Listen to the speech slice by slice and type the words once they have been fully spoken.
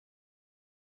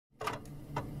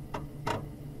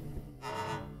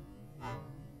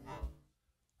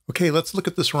Okay, let's look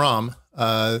at this ROM.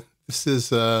 This is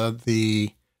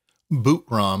the boot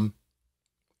ROM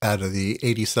out of the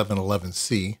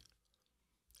 8711C.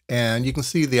 And you can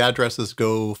see the addresses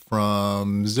go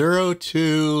from 0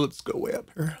 to, let's go way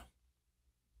up here,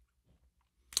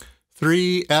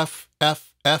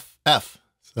 3FFFF.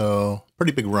 So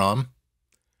pretty big ROM.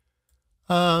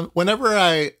 Whenever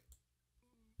I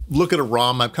look at a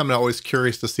ROM, I'm kind of always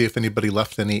curious to see if anybody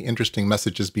left any interesting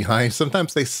messages behind.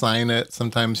 Sometimes they sign it.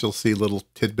 Sometimes you'll see little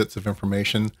tidbits of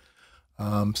information.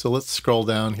 So let's scroll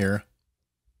down here.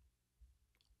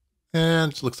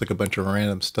 And it looks like a bunch of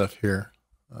random stuff here.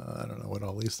 I don't know what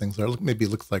all these things are. Maybe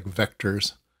it looks like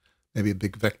vectors. Maybe a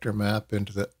big vector map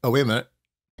into the... Oh, wait a minute.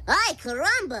 Ay,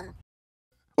 caramba!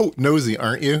 Oh, nosy,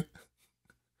 aren't you?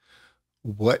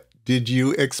 What did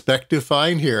you expect to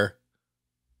find here?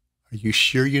 Are you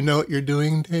sure you know what you're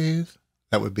doing, Dave?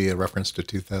 That would be a reference to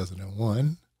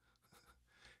 2001.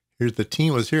 Here's the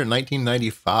team was here in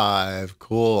 1995.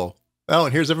 Cool. Oh,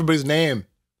 and here's everybody's name.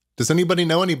 Does anybody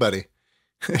know anybody?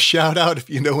 Shout out if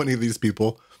you know any of these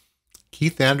people.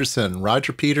 Keith Anderson,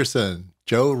 Roger Peterson,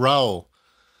 Joe Rowell,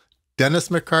 Dennis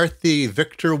McCarthy,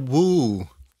 Victor Wu,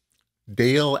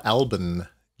 Dale Albin,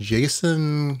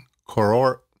 Jason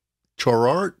Chordora.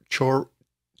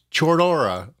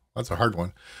 That's a hard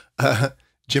one.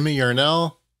 Jimmy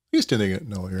Yarnell. I used to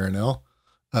know Yarnell.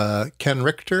 Ken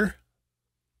Richter.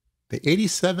 The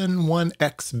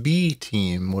 87-1XB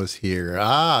team was here.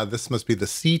 Ah, this must be the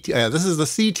C team. This is the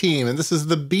C team, and this is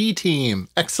the B team.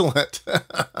 Excellent.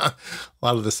 A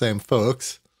lot of the same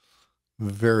folks.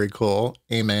 Very cool.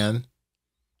 Amen.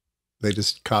 They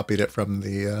just copied it from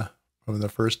the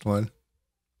first one.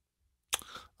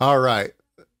 All right.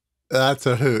 That's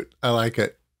a hoot. I like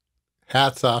it.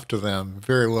 Hats off to them.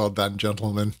 Very well done,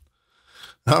 gentlemen.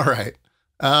 All right.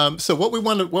 So what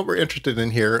we're interested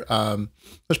in here,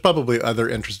 there's probably other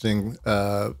interesting,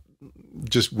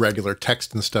 just regular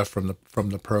text and stuff from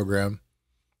the program.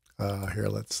 Here,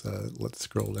 let's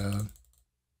scroll down.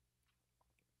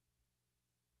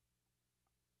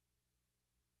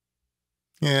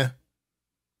 Yeah,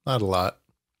 not a lot.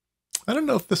 I don't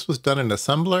know if this was done in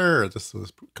assembler or this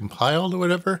was compiled or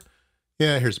whatever.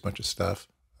 Yeah, here's a bunch of stuff.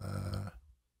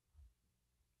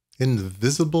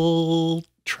 Invisible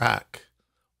track.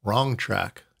 Wrong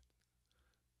track.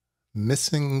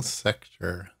 Missing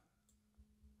sector.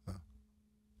 Oh.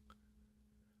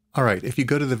 All right. If you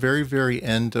go to the very, very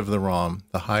end of the ROM,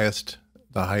 the highest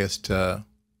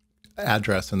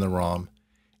address in the ROM,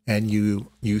 and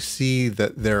you see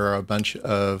that there are a bunch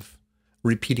of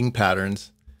repeating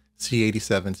patterns,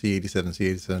 C87, C87,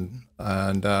 C87,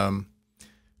 and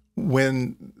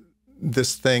when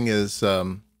this thing is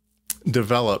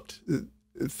developed,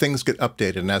 things get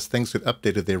updated, and as things get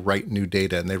updated, they write new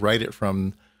data, and they write it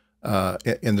from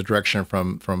in the direction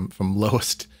from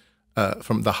lowest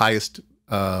from the highest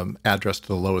address to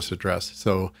the lowest address.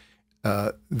 So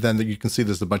then you can see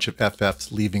there's a bunch of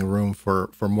FFs leaving room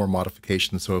for more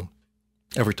modifications. So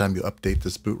every time you update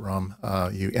this boot ROM,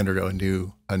 you enter a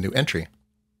new entry.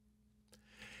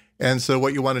 And so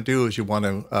what you want to do is you want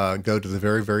to go to the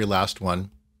very, very last one.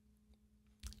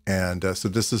 And so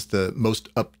this is the most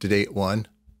up-to-date one.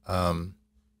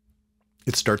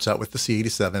 It starts out with the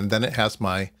C87, then it has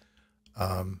my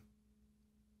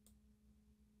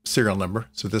serial number.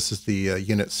 So this is the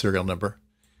unit serial number.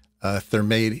 If they're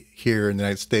made here in the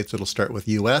United States, it'll start with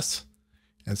US.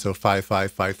 And so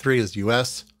 5553 is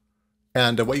US.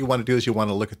 And what you want to do is you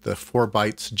want to look at the 4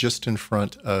 bytes just in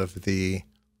front of the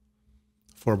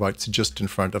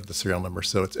serial number.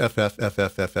 So it's FF,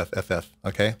 FF, FF, FF.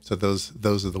 Okay, so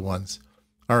those are the ones.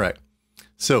 All right.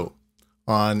 So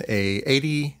on a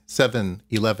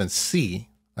 8711C,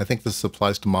 I think this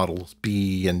applies to models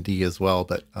B and D as well,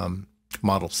 but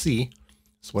model C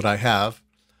is what I have.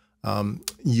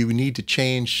 You need to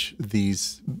change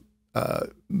these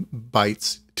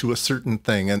bytes to a certain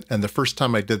thing. And the first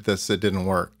time I did this, it didn't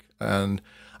work. And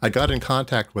I got in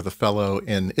contact with a fellow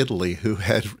in Italy who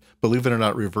had, believe it or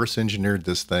not, reverse engineered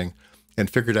this thing and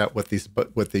figured out what these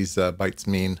bytes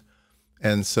mean.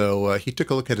 And so he took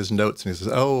a look at his notes and he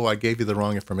says, "Oh, I gave you the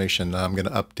wrong information. I'm going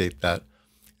to update that."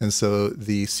 And so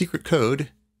the secret code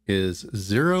is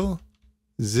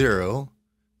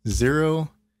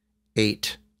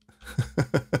 0008.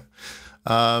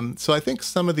 So I think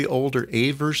some of the older A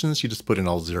versions, you just put in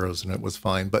all zeros and it was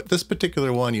fine. But this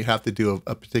particular one, you have to do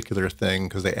a particular thing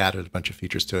because they added a bunch of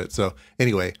features to it. So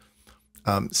anyway,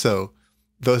 so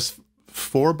those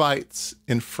 4 bytes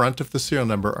in front of the serial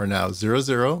number are now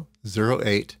 0008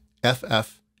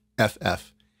 FF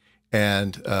FF.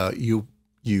 And you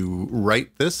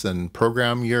write this and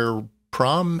program your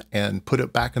PROM and put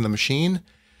it back in the machine.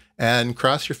 and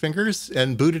cross your fingers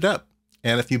and boot it up.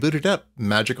 And if you boot it up,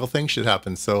 magical things should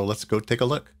happen. So let's go take a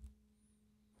look.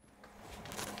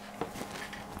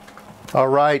 All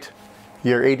right,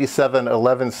 your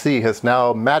 8711C has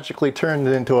now magically turned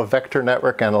into a vector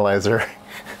network analyzer.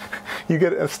 You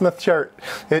get a Smith chart,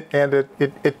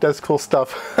 it does cool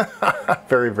stuff.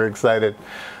 Very, very excited.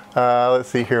 Let's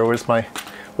see here. Where's my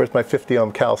 50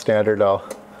 ohm cal standard? I'll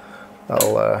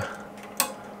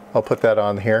put that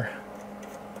on here,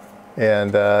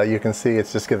 and you can see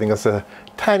it's just giving us a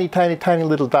tiny, tiny, tiny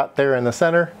little dot there in the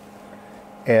center.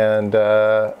 And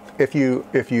if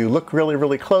you look really,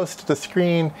 really close to the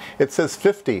screen, it says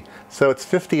 50. So it's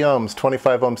 50 ohms,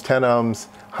 25 ohms, 10 ohms,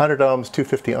 100 ohms,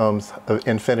 250 ohms of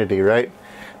infinity, right?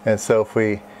 And so if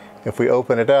we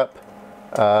open it up,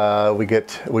 we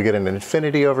get an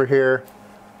infinity over here.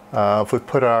 If we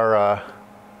put our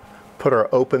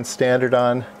open standard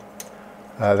on,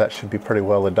 that should be pretty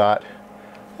well a dot.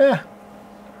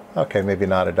 Okay, maybe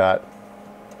not a dot.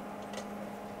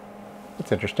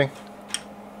 That's interesting.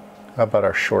 How about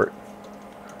our short?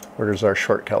 Where does our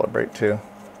short calibrate to?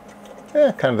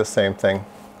 Kind of the same thing.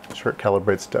 Short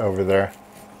calibrates to over there.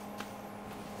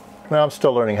 Well, I'm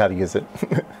still learning how to use it.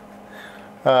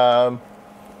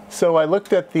 So I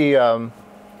looked at the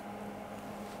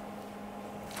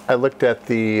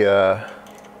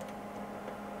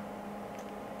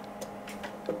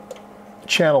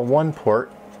channel 1 port,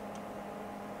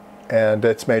 and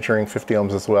it's measuring 50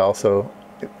 ohms as well. So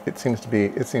it seems to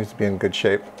be in good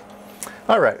shape.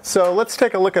 All right, so let's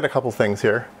take a look at a couple things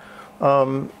here.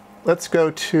 Let's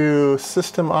go to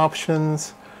system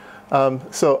options.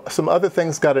 So some other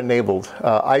things got enabled.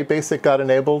 iBasic got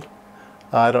enabled.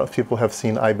 I don't know if people have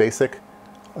seen iBasic.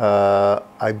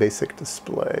 iBasic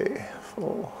display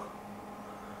full.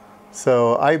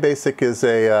 So iBasic is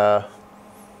a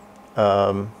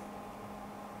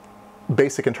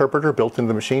basic interpreter built into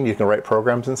the machine. You can write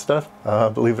programs and stuff,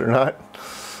 believe it or not.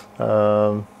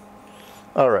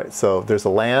 All right, so there's a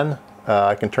LAN.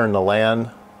 I can turn the LAN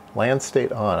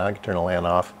state on. I can turn the LAN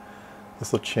off.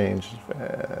 This will change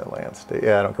LAN state.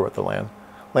 Yeah, I don't care about the LAN.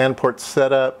 LAN port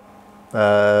setup,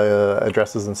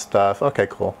 addresses and stuff. Okay,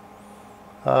 cool.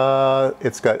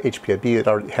 It's got HPIB. It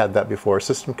already had that before.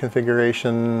 System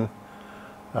configuration,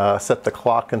 set the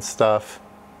clock and stuff.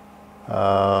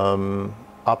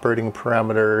 Operating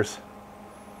parameters.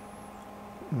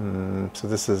 So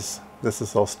this is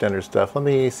all standard stuff. Let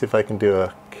me see if I can do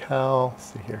a cal.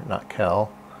 Let's see here, not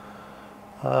cal.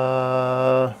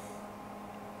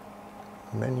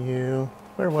 Menu.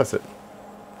 Where was it?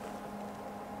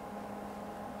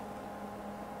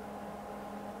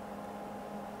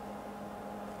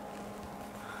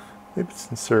 Maybe it's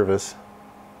in service.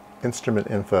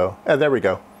 Instrument info. There we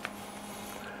go.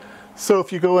 So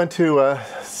if you go into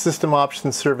system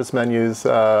options, service menus,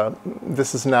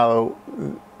 this is now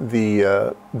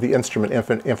the instrument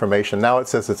information. Now it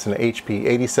says it's an HP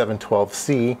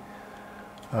 8712C.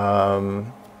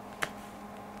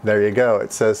 There you go.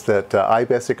 It says that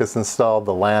iBasic is installed,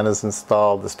 the LAN is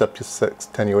installed, the step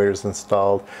attenuator is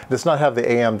installed. It does not have the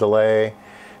AM delay.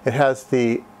 It has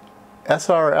the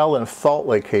SRL and fault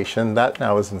location. That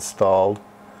now is installed.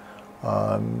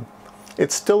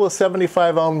 It's still a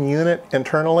 75 ohm unit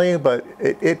internally, but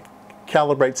it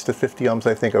calibrates to 50 ohms,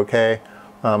 I think, okay.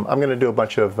 I'm going to do a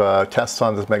bunch of tests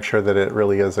on this to make sure that it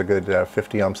really is a good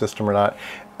 50 ohm system or not.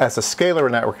 As a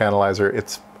scalar network analyzer,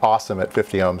 it's awesome at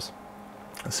 50 ohms.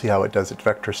 Let's see how it does its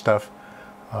vector stuff.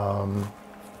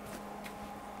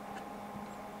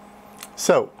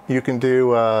 So you can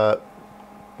do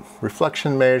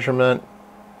reflection measurement,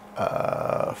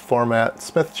 format,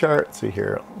 Smith chart. Let's see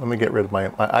here. Let me get rid of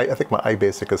my I think my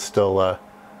iBasic is still. Let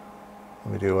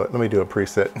me do a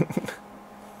preset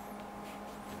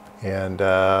and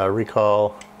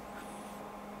recall.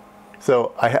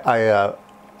 So I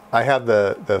have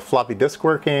the floppy disk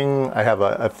working. I have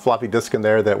a floppy disk in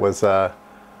there that was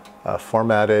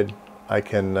formatted. I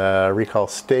can recall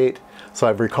state. So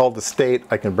I've recalled the state.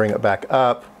 I can bring it back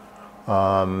up.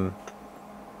 And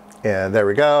there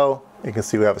we go. You can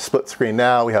see we have a split screen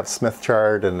now. We have Smith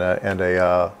chart and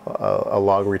a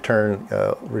log return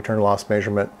loss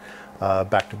measurement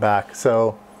back to back.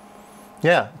 So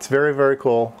yeah, it's very, very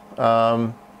cool.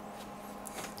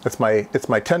 It's my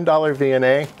 $10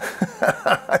 VNA.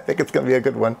 I think it's going to be a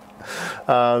good one.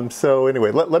 So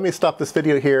anyway, let me stop this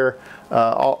video here.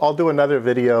 I'll do another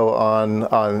video on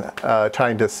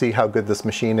trying to see how good this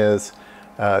machine is,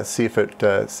 see if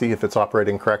it's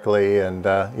operating correctly, and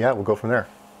yeah, we'll go from there.